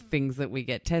the things that we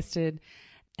get tested.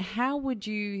 How would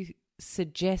you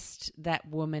suggest that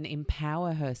woman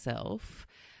empower herself?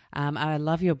 I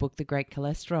love your book, The Great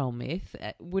Cholesterol Myth.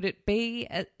 Would it be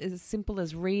as simple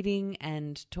as reading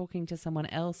and talking to someone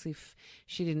else if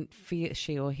she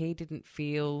or he didn't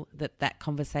feel that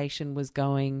conversation was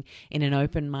going in an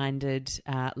open-minded,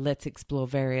 let's explore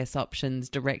various options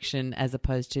direction, as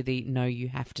opposed to the, no, you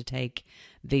have to take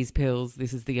these pills,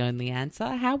 this is the only answer?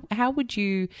 How would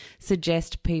you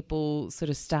suggest people sort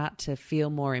of start to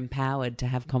feel more empowered to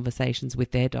have conversations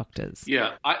with their doctors?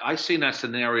 Yeah, I've seen that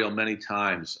scenario many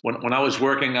times. When I was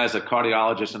working as a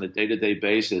cardiologist on a day-to-day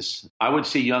basis, I would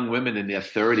see young women in their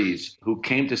 30s who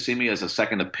came to see me as a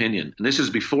second opinion. And this is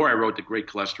before I wrote The Great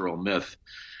Cholesterol Myth.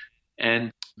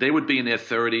 And they would be in their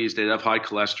 30s, they'd have high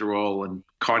cholesterol, and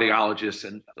cardiologists.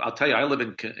 And I'll tell you, I live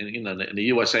in the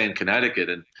USA in Connecticut,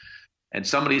 and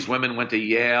some of these women went to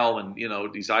Yale and,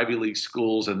 these Ivy League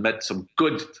schools and met some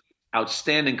good,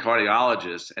 outstanding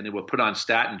cardiologists, and they were put on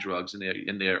statin drugs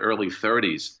in their early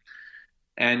 30s.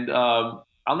 And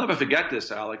I'll never forget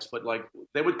this, Alex, but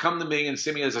they would come to me and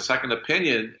see me as a second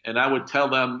opinion, and I would tell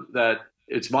them that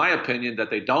it's my opinion that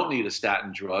they don't need a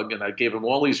statin drug, and I gave them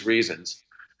all these reasons.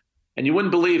 And you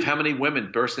wouldn't believe how many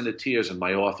women burst into tears in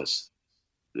my office.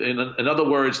 In other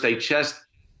words, they just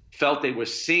felt they were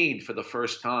seen for the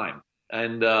first time.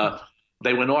 And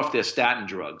they went off their statin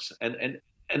drugs. And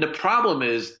the problem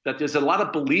is that there's a lot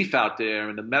of belief out there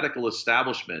in the medical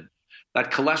establishment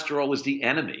that cholesterol is the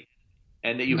enemy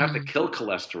and that you have to kill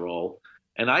cholesterol.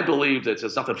 And I believe that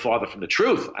there's nothing farther from the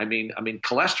truth. I mean,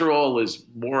 cholesterol is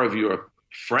more of your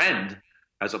friend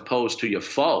as opposed to your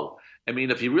foe. I mean,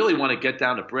 if you really want to get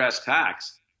down to brass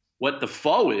tacks, what the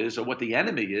foe is, or what the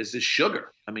enemy is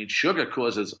sugar. I mean, sugar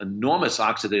causes enormous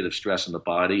oxidative stress in the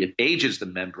body. It ages the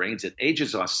membranes. It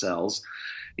ages our cells.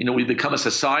 We become a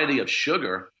society of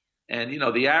sugar. And,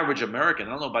 the average American,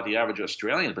 I don't know about the average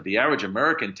Australian, but the average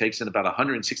American takes in about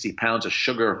 160 pounds of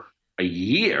sugar a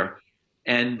year.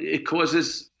 And it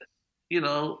causes,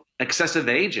 excessive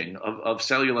aging of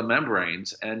cellular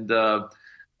membranes. And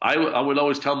I would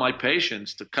always tell my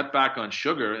patients to cut back on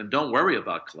sugar and don't worry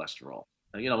about cholesterol.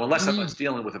 Unless I was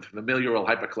dealing with a familial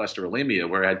hypercholesterolemia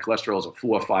where I had cholesterols of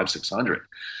 400, 500, 600.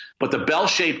 But the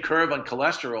bell-shaped curve on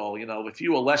cholesterol, if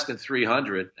you were less than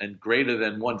 300 and greater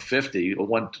than 150 or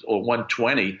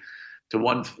 120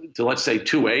 to let's say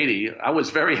 280, I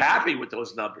was very happy with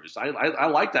those numbers. I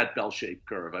like that bell-shaped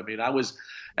curve. I mean,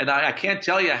 I can't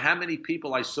tell you how many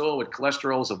people I saw with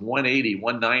cholesterols of 180,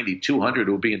 190, 200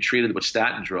 who were being treated with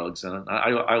statin drugs. And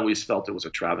I always felt it was a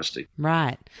travesty.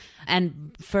 Right.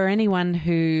 And for anyone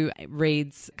who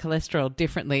reads cholesterol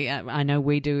differently, I know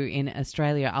we do in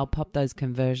Australia, I'll pop those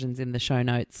conversions in the show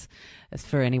notes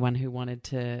for anyone who wanted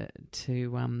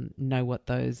to know what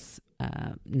those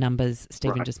numbers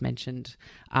Stephen just mentioned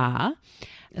are.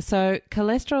 So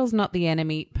cholesterol is not the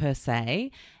enemy per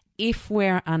se. If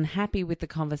we're unhappy with the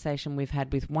conversation we've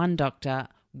had with one doctor,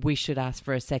 we should ask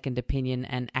for a second opinion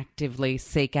and actively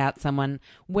seek out someone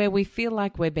where we feel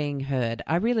like we're being heard.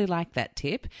 I really like that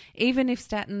tip. Even if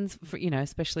statins,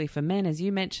 especially for men, as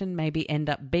you mentioned, maybe end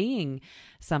up being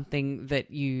something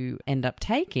that you end up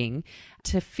taking,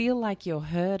 to feel like you're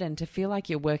heard and to feel like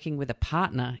you're working with a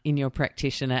partner in your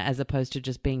practitioner as opposed to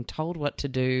just being told what to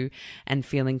do and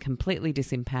feeling completely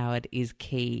disempowered is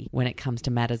key when it comes to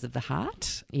matters of the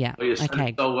heart. Yeah. Well, you said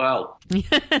it so well.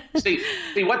 see,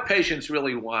 what patients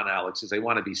really want, Alex, is they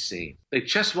want to be seen. They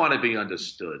just want to be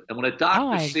understood. And when a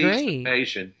doctor sees the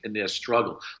patient in their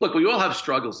struggle, look, we all have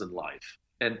struggles in life.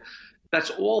 And that's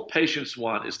all patients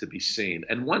want, is to be seen.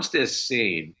 And once they're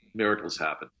seen, miracles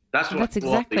happen. That's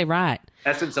exactly right.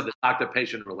 Essence of the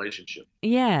doctor-patient relationship.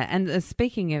 Yeah, and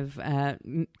speaking of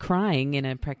crying in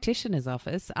a practitioner's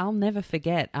office, I'll never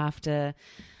forget after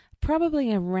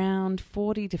probably around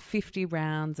 40 to 50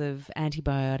 rounds of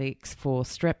antibiotics for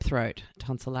strep throat,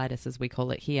 tonsillitis as we call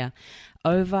it here,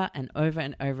 over and over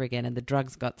and over again. And the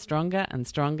drugs got stronger and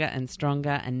stronger and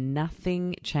stronger and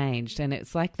nothing changed. And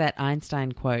it's like that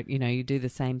Einstein quote, you do the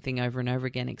same thing over and over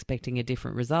again expecting a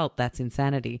different result. That's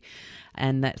insanity.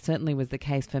 And that certainly was the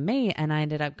case for me. And I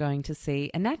ended up going to see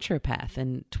a naturopath.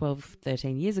 And 12,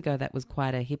 13 years ago, that was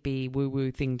quite a hippie woo-woo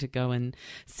thing to go and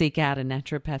seek out a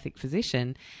naturopathic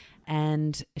physician.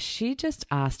 And she just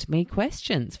asked me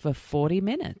questions for 40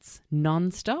 minutes,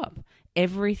 non-stop.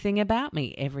 Everything about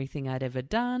me, everything I'd ever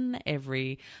done,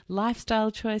 every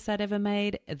lifestyle choice I'd ever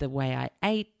made, the way I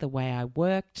ate, the way I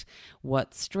worked,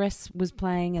 what stress was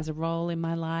playing as a role in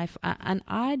my life. And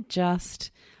I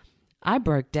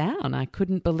broke down. I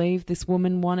couldn't believe this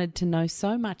woman wanted to know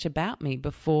so much about me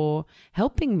before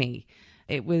helping me.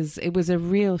 It was a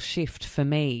real shift for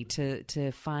me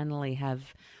to finally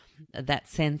have that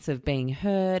sense of being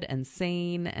heard and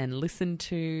seen and listened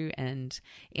to and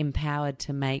empowered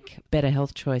to make better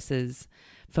health choices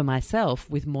for myself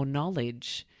with more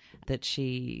knowledge that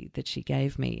she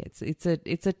gave me. It's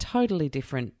a totally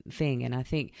different thing, and I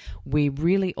think we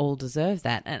really all deserve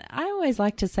that. And I always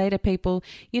like to say to people,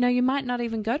 you might not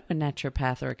even go to a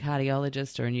naturopath or a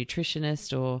cardiologist or a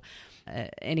nutritionist or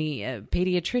any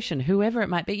pediatrician, whoever it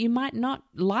might be. You might not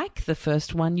like the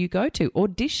first one you go to.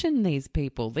 Audition these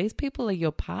people. These people are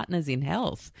your partners in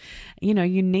health. You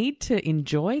need to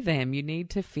enjoy them. You need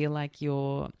to feel like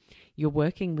you're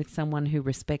working with someone who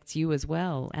respects you as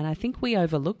well. And I think we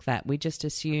overlook that. We just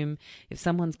assume if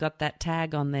someone's got that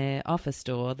tag on their office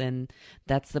door, then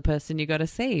that's the person you got to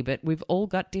see. But we've all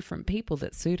got different people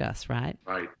that suit us, right?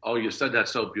 Right. Oh, you said that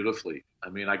so beautifully. I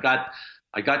mean, I got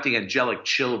the angelic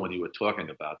chill when you were talking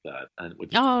about that.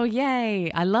 Oh,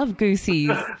 yay. I love goosies.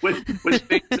 which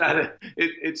means that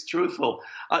it's truthful.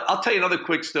 I'll tell you another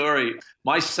quick story.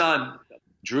 My son,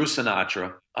 Drew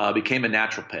Sinatra, became a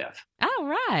naturopath.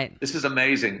 Oh, right. This is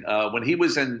amazing. When he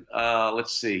was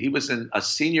he was a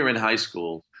senior in high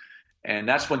school, and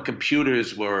that's when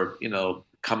computers were,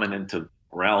 coming into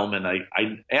realm. And I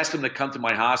asked him to come to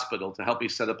my hospital to help me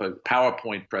set up a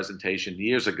PowerPoint presentation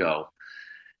years ago.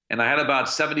 And I had about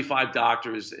 75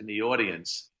 doctors in the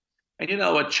audience. And,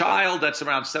 a child that's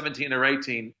around 17 or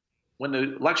 18, when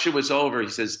the lecture was over, he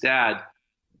says, "Dad,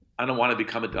 I don't want to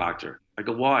become a doctor." I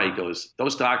go, "Why?" He goes,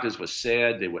 "Those doctors were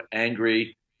sad. They were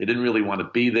angry. They didn't really want to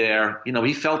be there."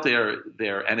 He felt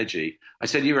their energy. I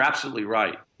said, "You're absolutely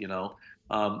right."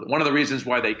 One of the reasons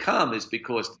why they come is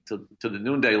because to the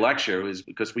noonday lecture is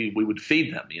because we would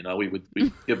feed them. We would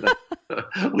give them,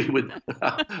 we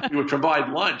would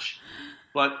provide lunch.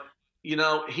 But,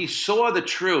 he saw the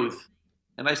truth.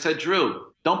 And I said,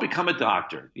 "Drew, don't become a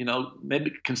doctor.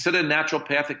 Maybe consider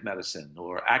naturopathic medicine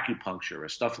or acupuncture or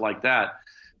stuff like that."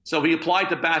 So he applied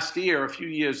to Bastyr a few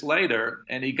years later,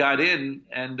 and he got in,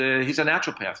 and he's a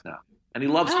naturopath now. And he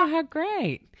loves it. Oh, how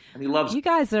great. And he loves it. You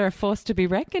guys are a force to be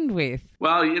reckoned with.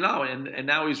 Well, and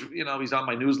now he's on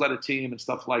my newsletter team and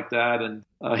stuff like that. And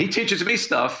he teaches me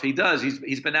stuff. He does.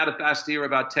 He's been out at Bastyr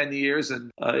about 10 years, and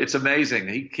it's amazing.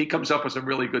 He comes up with some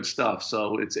really good stuff.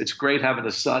 So it's great having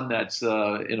a son that's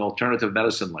in alternative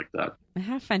medicine like that.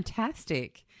 How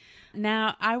fantastic.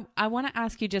 Now, I want to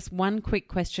ask you just one quick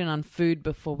question on food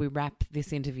before we wrap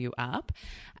this interview up.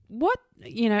 What,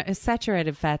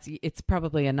 saturated fats, it's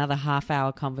probably another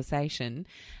half-hour conversation,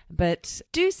 but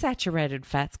do saturated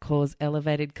fats cause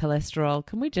elevated cholesterol?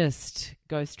 Can we just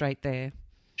go straight there?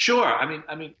 Sure. I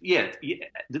mean, yeah.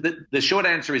 The short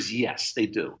answer is yes, they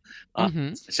do.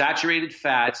 Saturated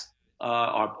fats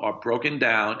are broken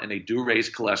down, and they do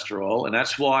raise cholesterol, and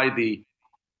that's why the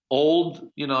old,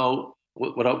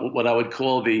 what I would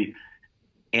call the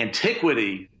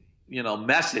antiquity,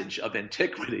 message of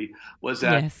antiquity was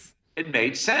that It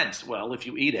made sense. Well, if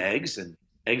you eat eggs, and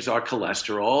eggs are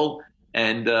cholesterol,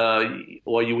 and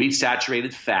or you eat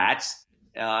saturated fats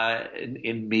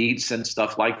in meats and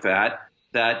stuff like that,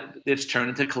 that it's turned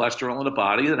into cholesterol in the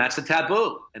body, and that's a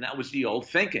taboo. And that was the old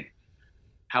thinking.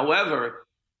 However,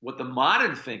 what the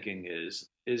modern thinking is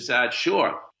that,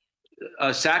 sure,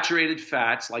 saturated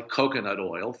fats like coconut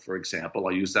oil, for example,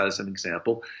 I'll use that as an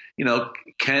example,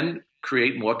 can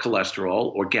create more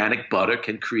cholesterol. Organic butter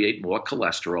can create more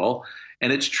cholesterol,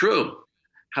 and it's true.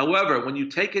 However, when you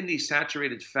take in these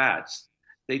saturated fats,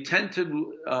 they tend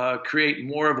to create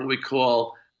more of what we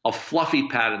call a fluffy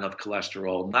pattern of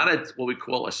cholesterol, not what we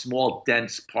call a small,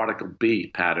 dense particle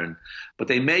B pattern, but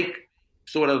they make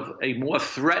sort of a more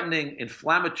threatening,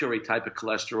 inflammatory type of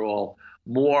cholesterol,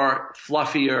 more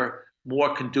fluffier,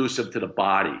 more conducive to the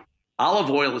body.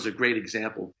 Olive oil is a great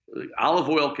example. Olive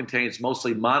oil contains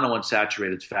mostly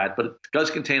monounsaturated fat, but it does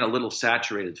contain a little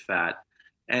saturated fat.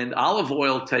 And olive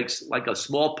oil takes like a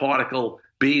small particle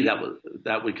B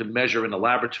that we can measure in the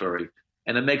laboratory,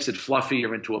 and it makes it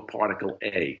fluffier into a particle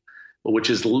A, which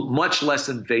is much less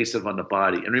invasive on the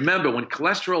body. And remember, when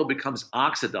cholesterol becomes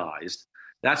oxidized,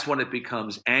 that's when it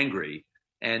becomes angry.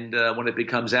 And when it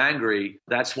becomes angry,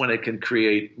 that's when it can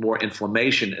create more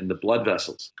inflammation in the blood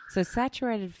vessels. So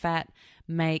saturated fat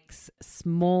makes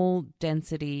small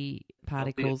density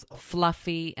particles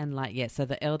fluffy and light. Yeah, so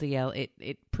the LDL,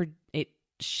 it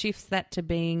shifts that to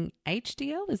being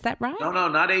HDL. Is that right? No,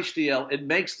 not HDL. It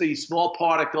makes the small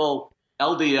particle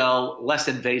LDL less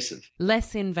invasive.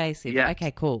 Less invasive. Yes. Okay,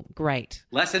 cool. Great.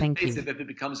 Less invasive if it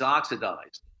becomes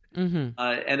oxidized. Mm-hmm.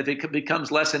 And if it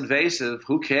becomes less invasive,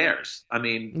 who cares? I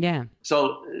mean, yeah.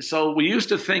 So we used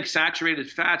to think saturated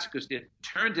fats, because it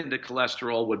turned into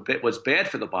cholesterol, was bad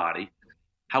for the body.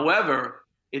 However,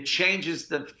 it changes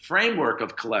the framework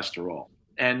of cholesterol.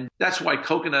 And that's why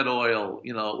coconut oil,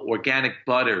 organic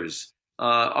butters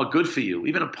are good for you,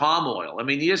 even a palm oil. I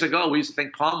mean, years ago, we used to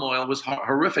think palm oil was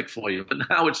horrific for you, but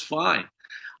now it's fine.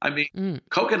 I mean,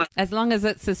 coconut. As long as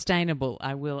it's sustainable,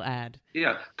 I will add.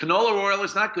 Yeah. Canola oil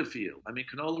is not good for you. I mean,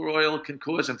 canola oil can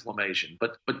cause inflammation,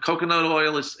 but coconut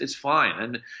oil is fine.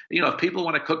 And, if people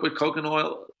want to cook with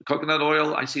coconut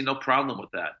oil, I see no problem with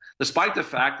that, despite the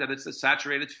fact that it's a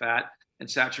saturated fat, and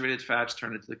saturated fats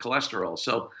turn into the cholesterol.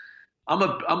 So I'm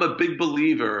a big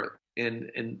believer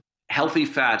in healthy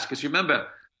fats, because remember,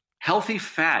 healthy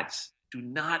fats do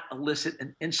not elicit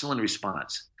an insulin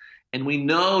response. And we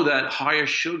know that higher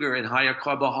sugar and higher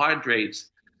carbohydrates,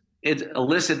 it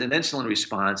elicit an insulin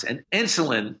response. And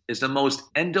insulin is the most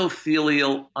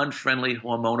endothelial, unfriendly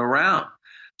hormone around.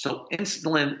 So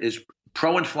insulin is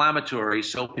pro-inflammatory.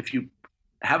 So if you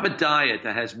have a diet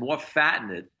that has more fat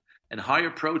in it and higher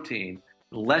protein,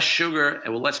 less sugar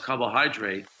and less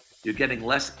carbohydrate, you're getting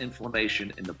less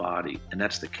inflammation in the body. And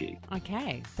that's the key.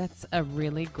 Okay, that's a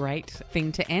really great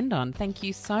thing to end on. Thank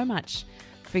you so much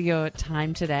for your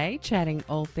time today, chatting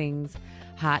all things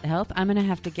heart health. I'm going to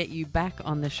have to get you back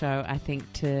on the show, I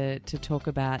think, to talk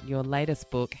about your latest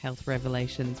book, Health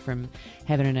Revelations from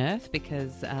Heaven and Earth,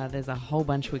 because there's a whole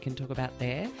bunch we can talk about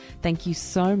there. Thank you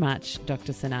so much,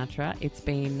 Dr. Sinatra. It's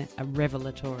been a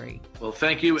revelatory. Well,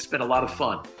 thank you. It's been a lot of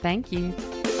fun. Thank you.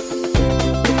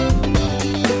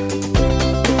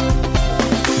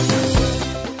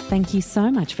 Thank you so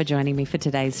much for joining me for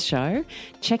today's show.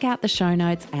 Check out the show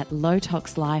notes at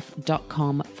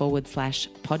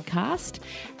lowtoxlife.com/podcast.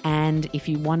 And if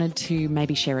you wanted to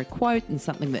maybe share a quote and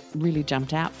something that really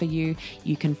jumped out for you,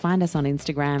 you can find us on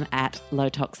Instagram at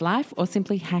lowtoxlife, or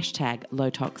simply hashtag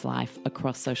lowtoxlife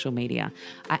across social media.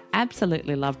 I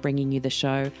absolutely love bringing you the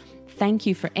show. Thank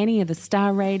you for any of the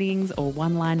star ratings or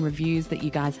one-line reviews that you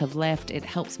guys have left. It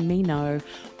helps me know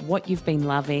what you've been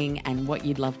loving and what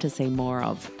you'd love to see more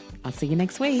of. I'll see you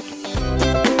next week.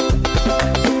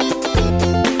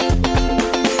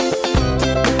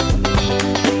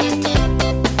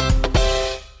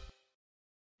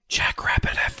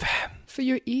 Jackrabbit FM. For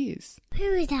your ears. Who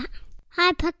is that?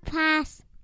 Hi, Puck.